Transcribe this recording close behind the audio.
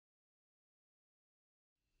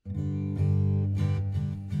Joy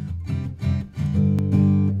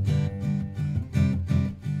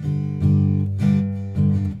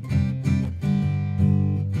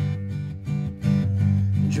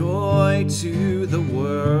to the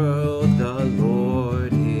world, the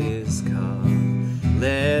Lord is come.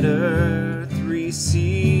 Let earth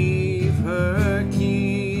receive her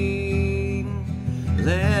King.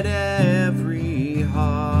 Let every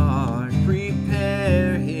heart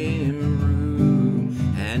prepare him room,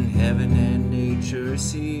 and heaven and nature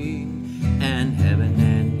sing, and heaven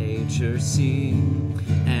and nature sing,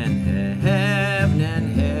 and heaven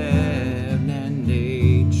and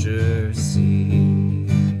nature sing.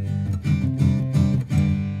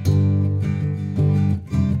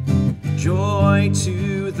 Joy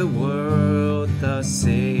to the world, the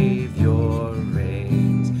Savior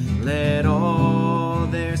reigns. Let all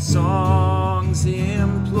their songs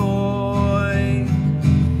employ,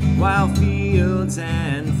 while fields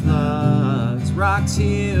and floods, rocks,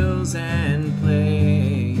 hills, and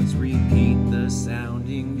plains repeat the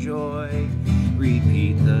sounding joy,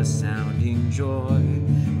 repeat the sounding joy,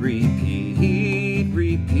 repeat,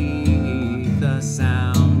 repeat the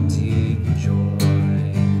sounding joy.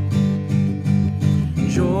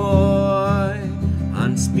 Joy,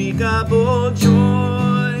 unspeakable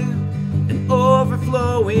joy, an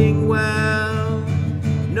overflowing well,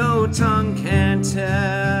 no tongue can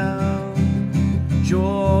tell.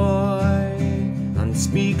 Joy,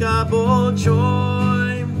 unspeakable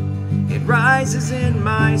joy, it rises in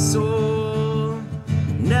my soul,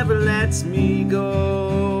 never lets me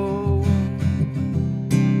go.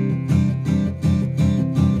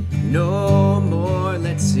 No more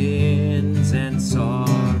let sins and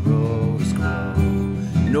sorrows grow,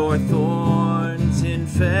 nor thorns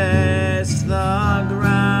infest the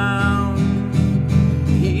ground.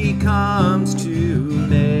 He comes to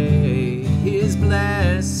make his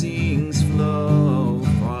blessings flow,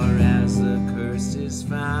 far as the curse is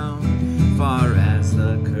found, far as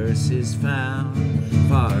the curse is found,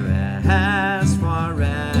 far as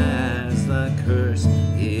the curse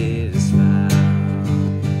is found.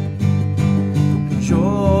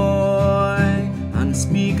 Joy,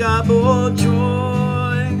 unspeakable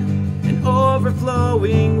joy, an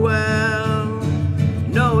overflowing well,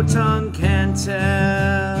 no tongue can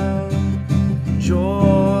tell.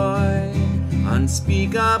 Joy,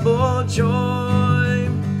 unspeakable joy,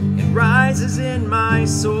 it rises in my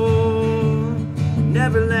soul,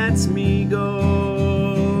 never lets me go.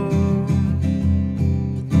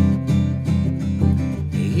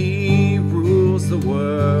 He rules the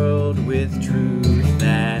world with truth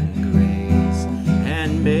and grace,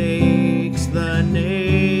 and makes the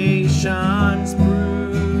nations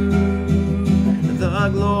prove the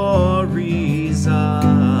glories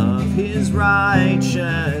of his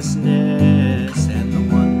righteousness, and the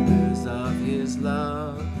wonders of his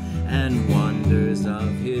love, and wonders of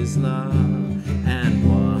his love, and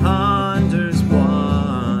wonders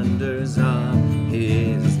of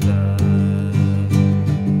his love.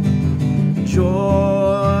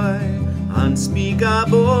 Joy,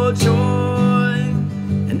 unspeakable joy,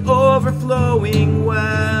 an overflowing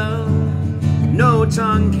well, no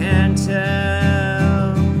tongue can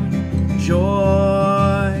tell.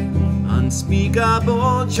 Joy,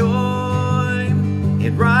 unspeakable joy,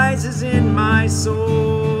 it rises in my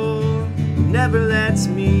soul, never lets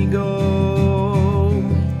me go.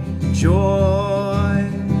 Joy,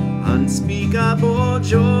 unspeakable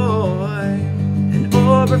joy, an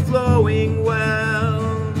overflowing well,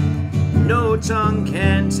 no tongue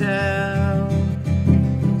can tell.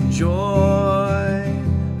 Joy,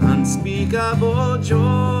 unspeakable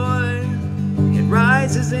joy, it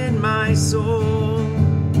rises in my soul,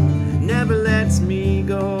 never lets me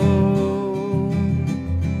go.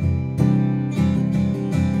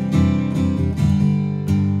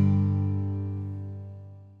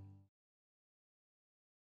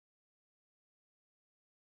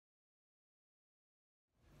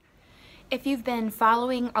 If you've been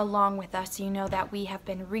following along with us, you know that we have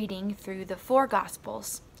been reading through the 4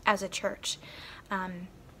 Gospels as a church. And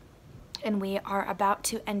we are about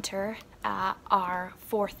to enter our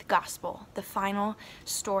 4th Gospel, the final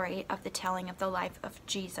story of the telling of the life of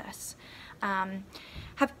Jesus.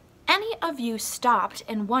 Have any of you stopped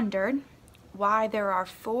and wondered why there are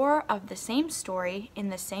 4 of the same story in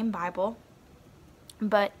the same Bible,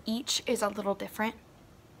 but each is a little different?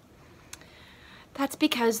 That's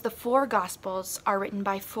because the 4 Gospels are written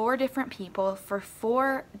by 4 different people for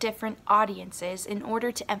 4 different audiences in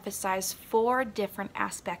order to emphasize 4 different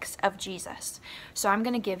aspects of Jesus. So I'm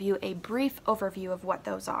going to give you a brief overview of what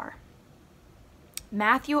those are.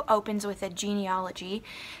 Matthew opens with a genealogy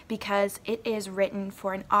because it is written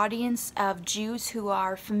for an audience of Jews who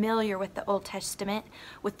are familiar with the Old Testament,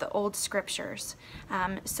 with the Old Scriptures.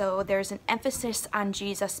 So there's an emphasis on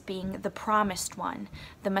Jesus being the promised one,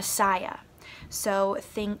 the Messiah. So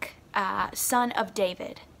think son of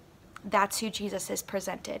David. That's who Jesus is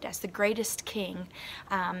presented as, the greatest king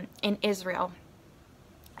in Israel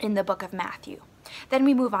in the book of Matthew. Then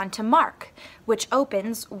we move on to Mark, which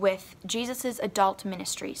opens with Jesus' adult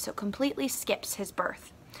ministry, so completely skips his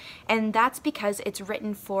birth. And that's because it's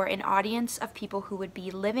written for an audience of people who would be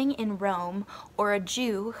living in Rome, or a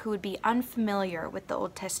Jew who would be unfamiliar with the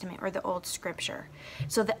Old Testament or the Old Scripture.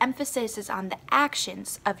 So the emphasis is on the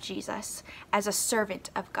actions of Jesus as a servant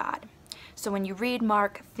of God. So when you read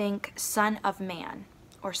Mark, think Son of Man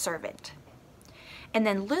or servant. And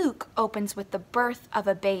then Luke opens with the birth of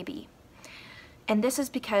a baby. And this is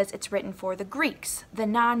because it's written for the Greeks, the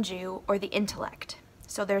non-Jew, or the intellect.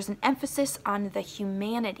 So there's an emphasis on the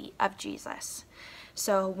humanity of Jesus.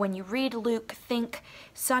 So when you read Luke, think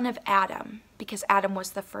son of Adam, because Adam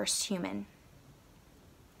was the first human.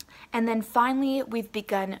 And then finally, we've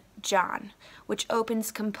begun John, which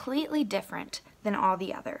opens completely different than all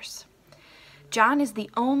the others. John is the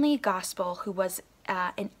only gospel who was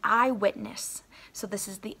an eyewitness. So this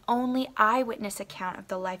is the only eyewitness account of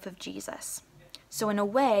the life of Jesus. So in a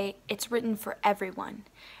way, it's written for everyone,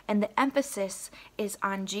 and the emphasis is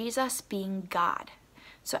on Jesus being God.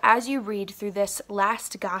 So as you read through this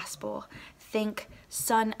last gospel, think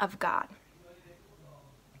Son of God.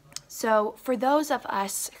 So for those of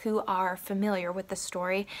us who are familiar with the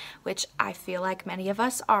story, which I feel like many of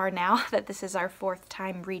us are now that this is our 4th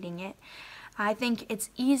time reading it, I think it's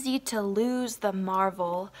easy to lose the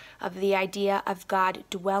marvel of the idea of God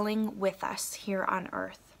dwelling with us here on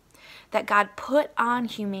earth. That God put on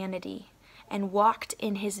humanity and walked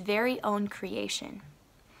in his very own creation.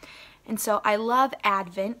 And so I love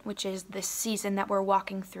Advent, which is this season that we're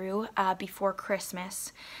walking through before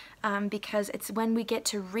Christmas, because it's when we get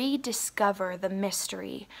to rediscover the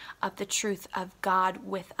mystery of the truth of God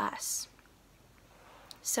with us.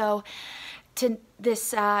 So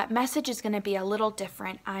this message is going to be a little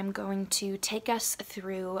different. I'm going to take us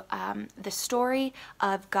through the story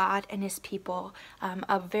of God and his people,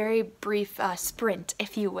 a very brief sprint,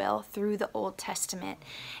 if you will, through the Old Testament,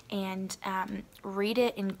 and read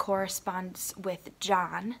it in correspondence with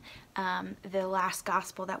John, the last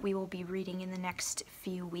gospel that we will be reading in the next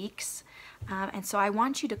few weeks. And so I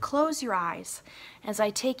want you to close your eyes as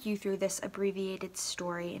I take you through this abbreviated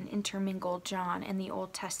story and intermingle John and the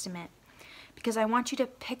Old Testament, because I want you to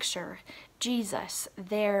picture Jesus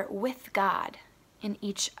there with God in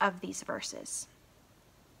each of these verses.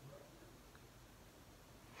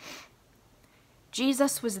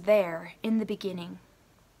 Jesus was there in the beginning.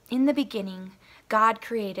 In the beginning, God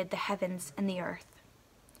created the heavens and the earth.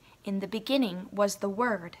 In the beginning was the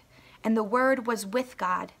Word, and the Word was with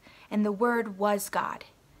God, and the Word was God.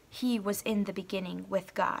 He was in the beginning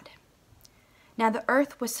with God. Now the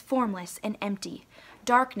earth was formless and empty.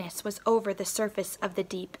 Darkness was over the surface of the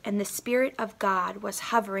deep, and the Spirit of God was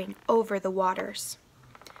hovering over the waters.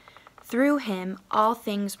 Through him all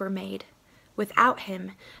things were made. Without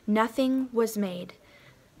him nothing was made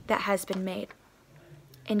that has been made.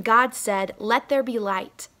 And God said, "Let there be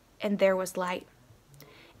light," and there was light.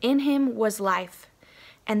 In him was life,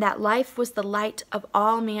 and that life was the light of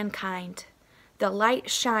all mankind. The light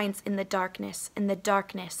shines in the darkness, and the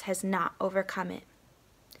darkness has not overcome it.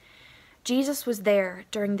 Jesus was there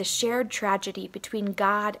during the shared tragedy between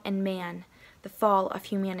God and man, the fall of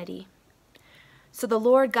humanity. So the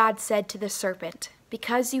Lord God said to the serpent,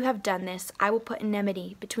 "Because you have done this, I will put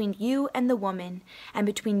enmity between you and the woman, and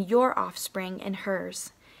between your offspring and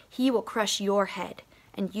hers. He will crush your head,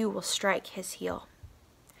 and you will strike his heel."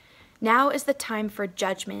 Now is the time for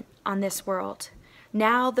judgment on this world.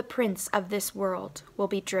 Now the prince of this world will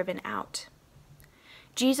be driven out.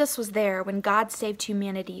 Jesus was there when God saved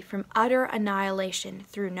humanity from utter annihilation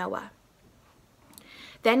through Noah.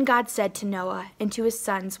 Then God said to Noah and to his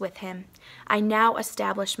sons with him, "I now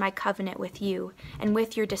establish my covenant with you and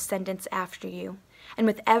with your descendants after you, and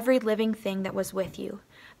with every living thing that was with you,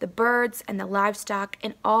 the birds and the livestock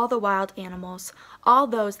and all the wild animals, all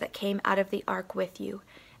those that came out of the ark with you,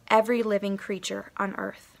 every living creature on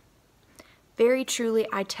earth." "Very truly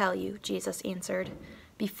I tell you," Jesus answered,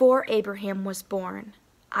 "before Abraham was born,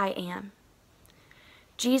 I am."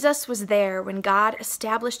 Jesus was there when God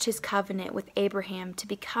established his covenant with Abraham to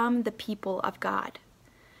become the people of God.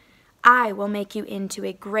 "I will make you into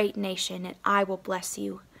a great nation, and I will bless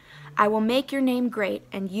you. I will make your name great,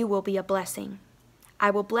 and you will be a blessing. I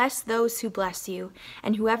will bless those who bless you,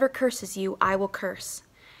 and whoever curses you I will curse,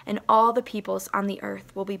 and all the peoples on the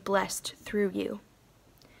earth will be blessed through you.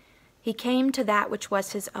 He came to that which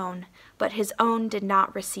was his own, but his own did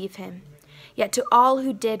not receive him. Yet to all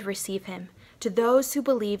who did receive him, to those who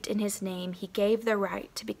believed in his name, he gave the right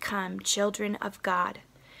to become children of God.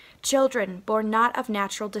 Children born not of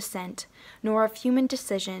natural descent, nor of human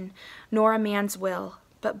decision, nor a man's will,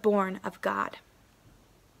 but born of God.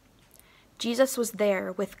 Jesus was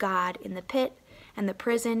there with God in the pit and the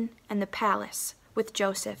prison and the palace with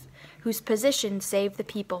Joseph, whose position saved the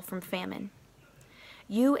people from famine.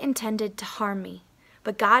 You intended to harm me,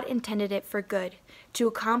 but God intended it for good, to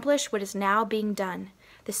accomplish what is now being done,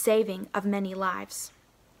 the saving of many lives.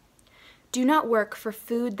 Do not work for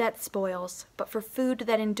food that spoils, but for food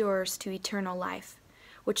that endures to eternal life,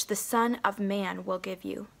 which the Son of Man will give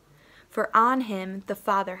you. For on him the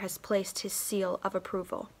Father has placed his seal of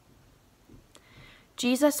approval.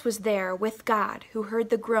 Jesus was there with God, who heard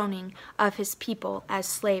the groaning of his people as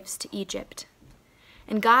slaves to Egypt.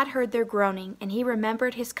 And God heard their groaning, and he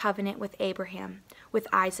remembered his covenant with Abraham, with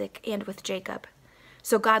Isaac, and with Jacob.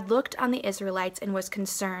 So God looked on the Israelites and was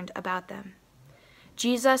concerned about them.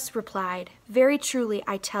 Jesus replied, "Very truly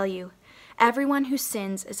I tell you, everyone who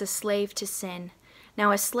sins is a slave to sin.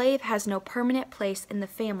 Now a slave has no permanent place in the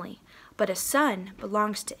family, but a son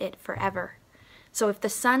belongs to it forever. So if the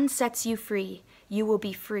Son sets you free, you will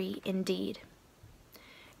be free indeed."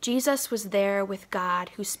 Jesus was there with God,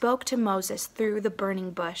 who spoke to Moses through the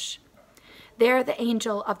burning bush. There the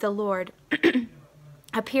angel of the Lord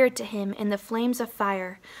appeared to him in the flames of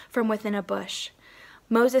fire from within a bush.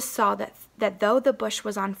 Moses saw that though the bush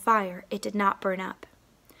was on fire, it did not burn up.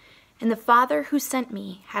 And the Father who sent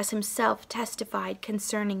me has himself testified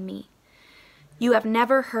concerning me. You have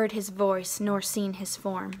never heard his voice nor seen his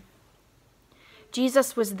form.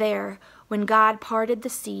 Jesus was there when God parted the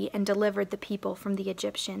sea and delivered the people from the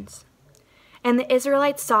Egyptians. And the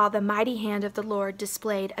Israelites saw the mighty hand of the Lord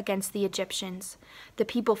displayed against the Egyptians. The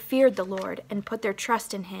people feared the Lord and put their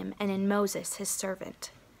trust in him and in Moses his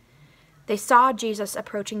servant. They saw Jesus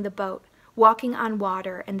approaching the boat, walking on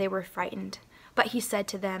water, and they were frightened. But he said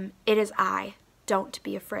to them, "It is I. Don't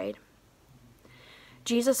be afraid."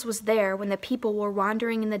 Jesus was there when the people were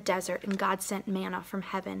wandering in the desert and God sent manna from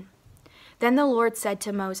heaven. Then the Lord said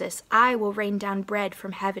to Moses, "I will rain down bread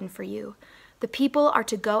from heaven for you. The people are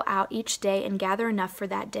to go out each day and gather enough for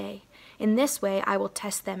that day. In this way I will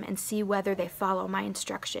test them and see whether they follow my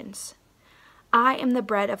instructions. I am the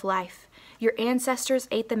bread of life. Your ancestors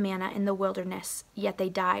ate the manna in the wilderness, yet they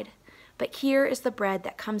died. But here is the bread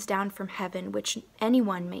that comes down from heaven, which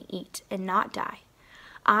anyone may eat and not die.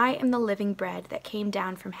 I am the living bread that came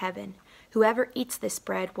down from heaven. Whoever eats this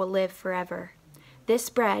bread will live forever.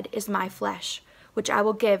 This bread is my flesh, which I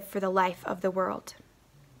will give for the life of the world."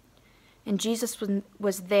 And Jesus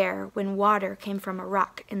was there when water came from a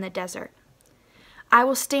rock in the desert. "I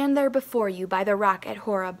will stand there before you by the rock at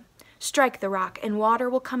Horeb. Strike the rock, and water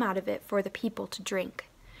will come out of it for the people to drink."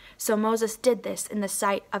 So Moses did this in the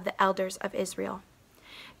sight of the elders of Israel.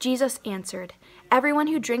 Jesus answered, "Everyone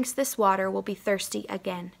who drinks this water will be thirsty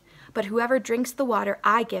again, but whoever drinks the water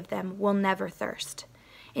I give them will never thirst.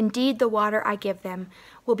 Indeed, the water I give them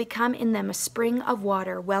will become in them a spring of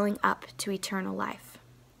water welling up to eternal life."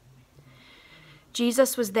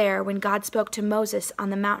 Jesus was there when God spoke to Moses on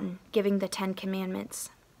the mountain, giving the 10 Commandments.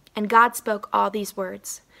 And God spoke all these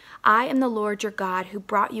words, "I am the Lord your God who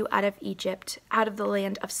brought you out of Egypt, out of the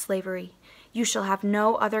land of slavery. You shall have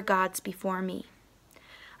no other gods before me."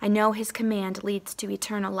 I know his command leads to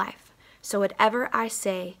eternal life, so whatever I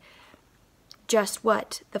say, just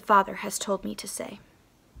what the Father has told me to say.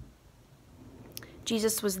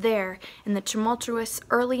 Jesus was there in the tumultuous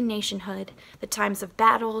early nationhood, the times of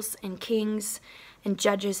battles and kings and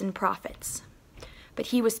judges and prophets. But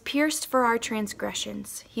he was pierced for our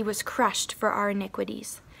transgressions. He was crushed for our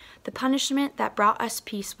iniquities. The punishment that brought us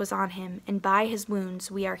peace was on him, and by his wounds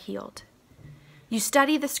we are healed. You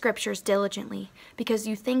study the scriptures diligently because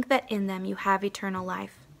you think that in them you have eternal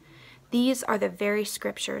life. These are the very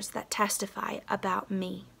scriptures that testify about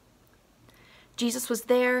me. Jesus was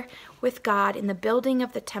there with God in the building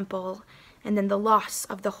of the temple and then the loss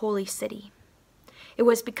of the holy city. It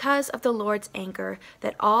was because of the Lord's anger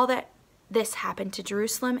that this happened to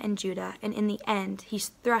Jerusalem and Judah, and in the end he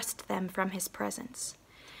thrust them from his presence.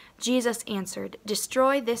 Jesus answered,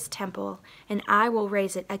 "Destroy this temple, and I will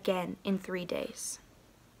raise it again in 3 days."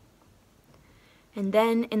 And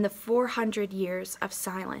then in the 400 years of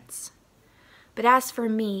silence. But as for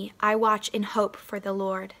me, I watch in hope for the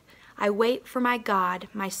Lord. I wait for my God,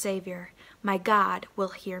 my Savior. My God will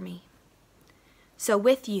hear me. So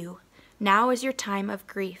with you, Now is your time of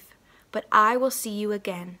grief, but I will see you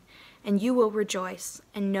again, and you will rejoice,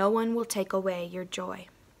 and no one will take away your joy.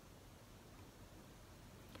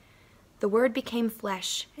 The Word became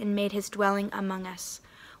flesh and made his dwelling among us.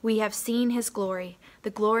 We have seen his glory,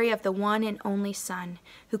 the glory of the one and only Son,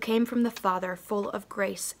 who came from the Father, full of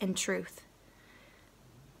grace and truth.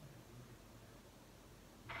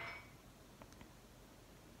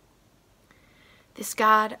 This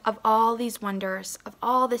God of all these wonders, of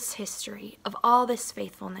all this history, of all this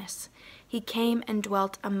faithfulness, he came and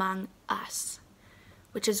dwelt among us,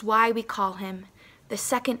 which is why we call him the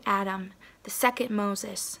second Adam, the second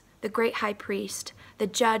Moses, the great high priest, the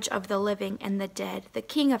judge of the living and the dead, the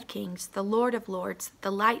King of kings, the Lord of lords,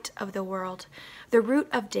 the light of the world, the root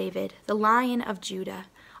of David, the Lion of Judah,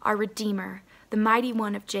 our Redeemer, the mighty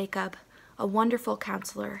one of Jacob, a wonderful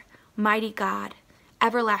counselor, mighty God,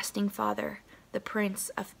 everlasting Father, the Prince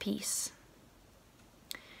of Peace.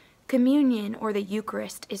 Communion, or the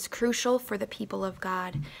Eucharist, is crucial for the people of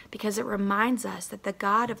God because it reminds us that the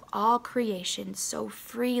God of all creation so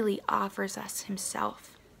freely offers us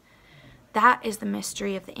himself. That is the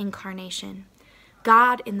mystery of the Incarnation,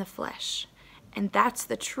 God in the flesh, and that's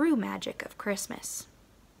the true magic of Christmas.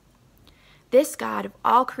 This God of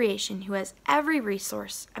all creation, who has every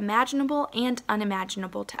resource, imaginable and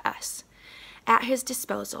unimaginable to us, at his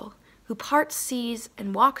disposal, who parts seas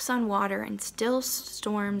and walks on water and stills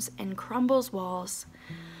storms and crumbles walls,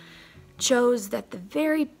 chose that the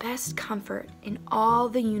very best comfort in all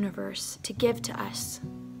the universe to give to us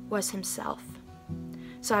was himself.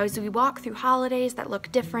 So as we walk through holidays that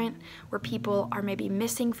look different, where people are maybe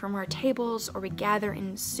missing from our tables, or we gather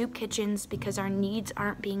in soup kitchens because our needs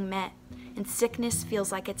aren't being met, and sickness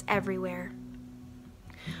feels like it's everywhere,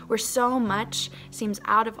 where so much seems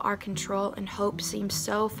out of our control and hope seems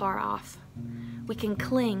so far off, we can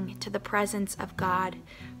cling to the presence of God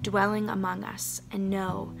dwelling among us and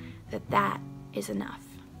know that that is enough.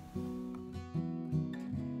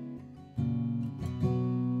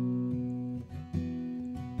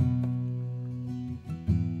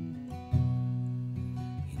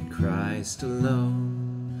 In Christ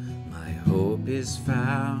alone, my hope is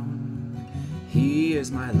found. He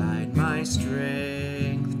is my light, my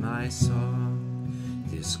strength, my song,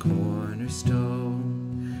 this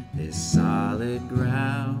cornerstone, this solid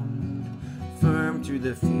ground, firm through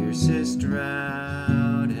the fiercest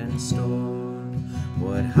drought and storm.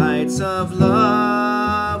 What heights of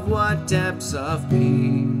love, what depths of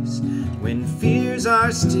peace, when fears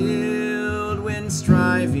are stilled, when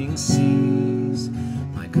striving cease,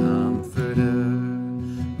 my comforter,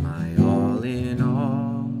 my all in all.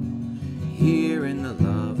 Here in the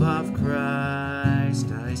love of Christ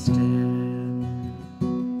I stand.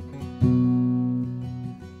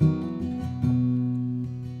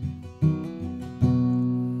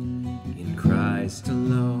 In Christ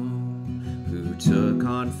alone, who took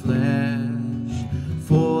on flesh,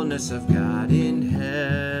 fullness of God in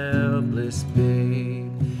helpless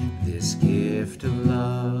babe, this gift of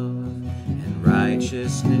love and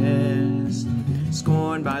righteousness,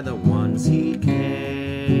 scorned by the ones he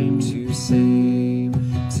came to save,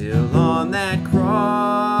 till on that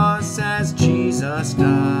cross as Jesus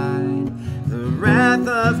died, the wrath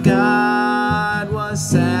of God was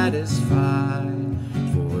satisfied,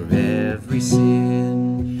 for every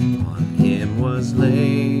sin on him was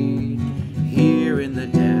laid. Here in the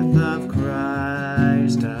death of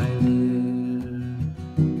Christ I live.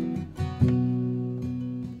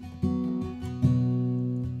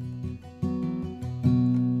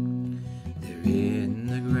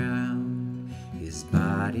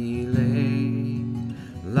 Body lay,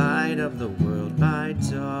 light of the world by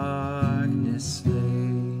darkness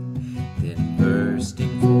slain, then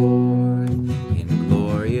bursting forth in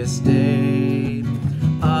glorious day,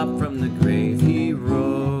 up from the grave he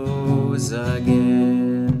rose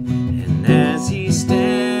again, and as he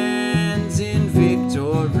stands in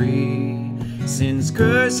victory, sin's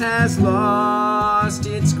curse has lost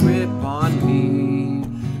its grip on me,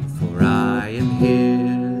 for I am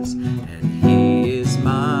his and he is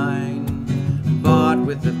mine, bought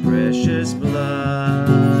with the precious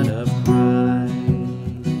blood of Christ.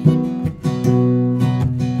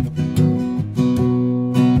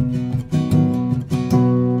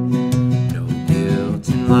 No guilt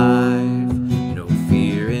in life, no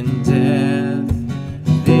fear in death,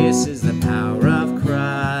 this is the power of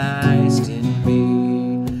Christ in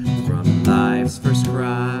me. From life's first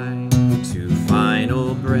cry to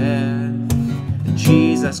final breath,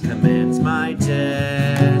 Jesus commands my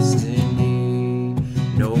destiny.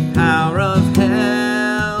 No power of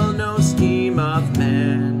hell, no scheme of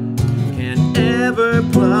man can ever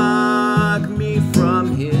pluck me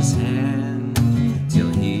from his hand.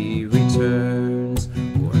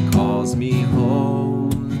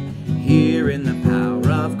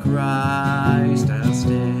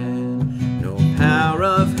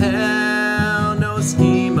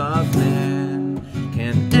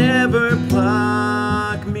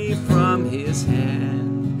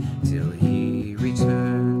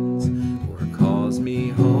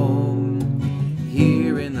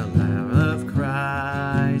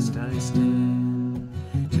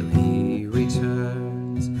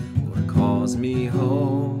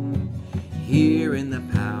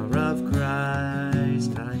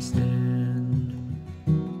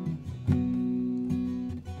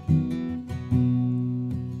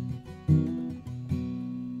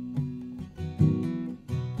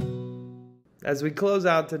 As we close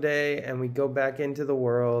out today and we go back into the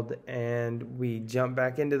world and we jump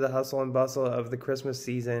back into the hustle and bustle of the Christmas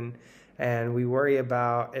season, and we worry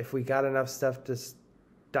about if we got enough stuff to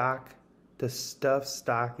stuff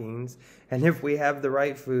stockings, and if we have the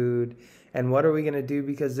right food, and what are we going to do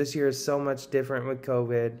because this year is so much different with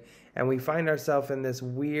COVID, and we find ourselves in this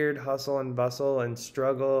weird hustle and bustle and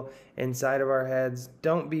struggle inside of our heads.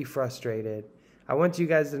 Don't be frustrated. I want you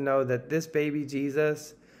guys to know that this baby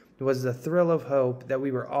Jesus was the thrill of hope that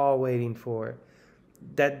we were all waiting for.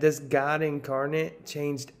 That this God incarnate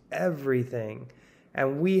changed everything.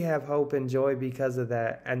 And we have hope and joy because of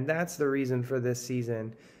that. And that's the reason for this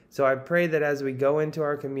season. So I pray that as we go into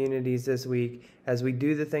our communities this week, as we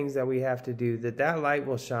do the things that we have to do, that light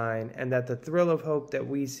will shine, and that the thrill of hope that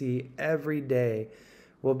we see every day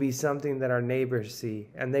will be something that our neighbors see,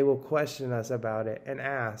 and they will question us about it and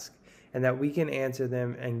ask, and that we can answer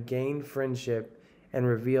them and gain friendship and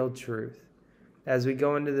reveal truth. As we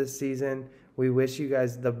go into this season, we wish you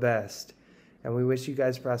guys the best, and we wish you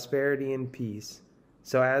guys prosperity and peace.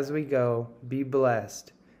 So as we go, be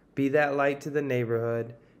blessed. Be that light to the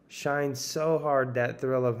neighborhood. Shine so hard that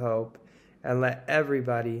thrill of hope, and let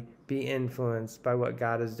everybody be influenced by what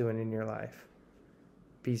God is doing in your life.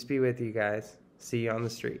 Peace be with you guys. See you on the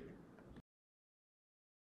street.